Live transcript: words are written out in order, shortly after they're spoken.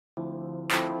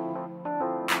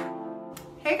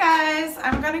Hey guys,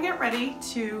 I'm gonna get ready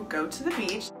to go to the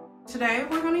beach. Today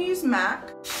we're gonna use MAC.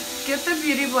 Get the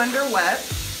beauty blender wet.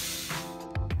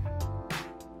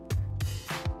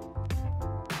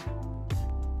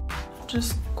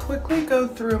 Just quickly go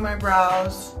through my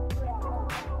brows.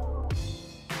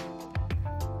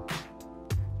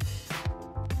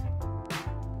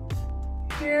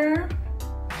 Here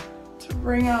to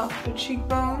bring out the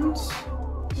cheekbones,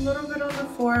 a little bit on the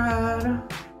forehead,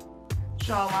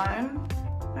 jawline.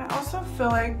 I also feel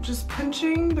like just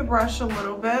pinching the brush a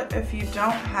little bit if you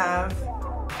don't have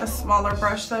a smaller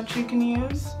brush that you can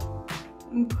use,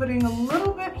 and putting a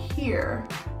little bit here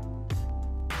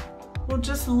will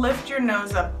just lift your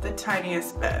nose up the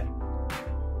tiniest bit.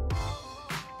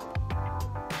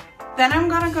 Then I'm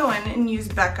gonna go in and use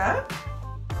Becca,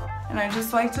 and I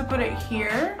just like to put it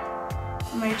here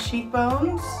on my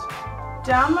cheekbones,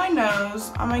 down my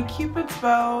nose, on my cupid's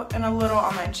bow, and a little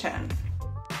on my chin.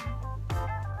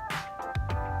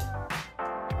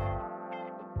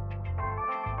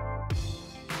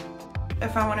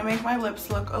 If I want to make my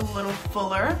lips look a little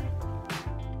fuller,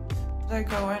 I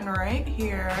go in right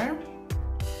here,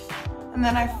 and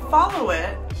then I follow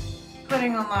it,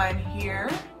 putting a line here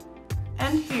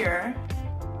and here,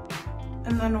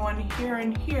 and then one here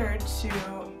and here to...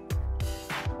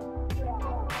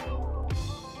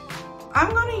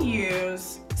 I'm gonna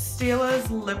use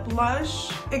Stila's Lip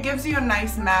Blush. It gives you a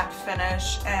nice matte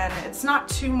finish, and it's not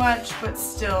too much, but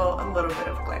still a little bit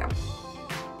of glam.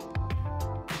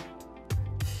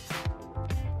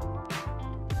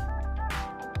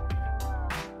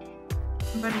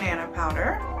 Banana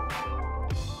powder,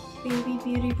 baby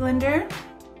beauty blender.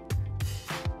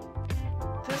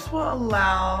 This will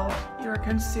allow your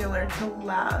concealer to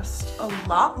last a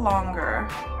lot longer.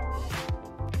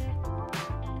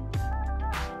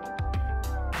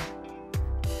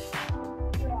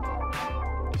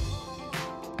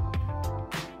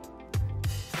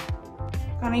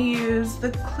 I'm gonna use the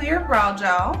clear brow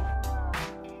gel,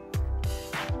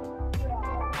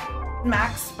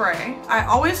 MAC spray. I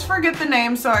always forget the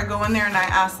name, so I go in there and I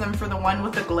ask them for the one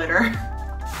with the glitter.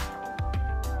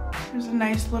 There's a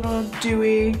nice little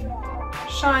dewy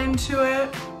shine to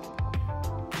it.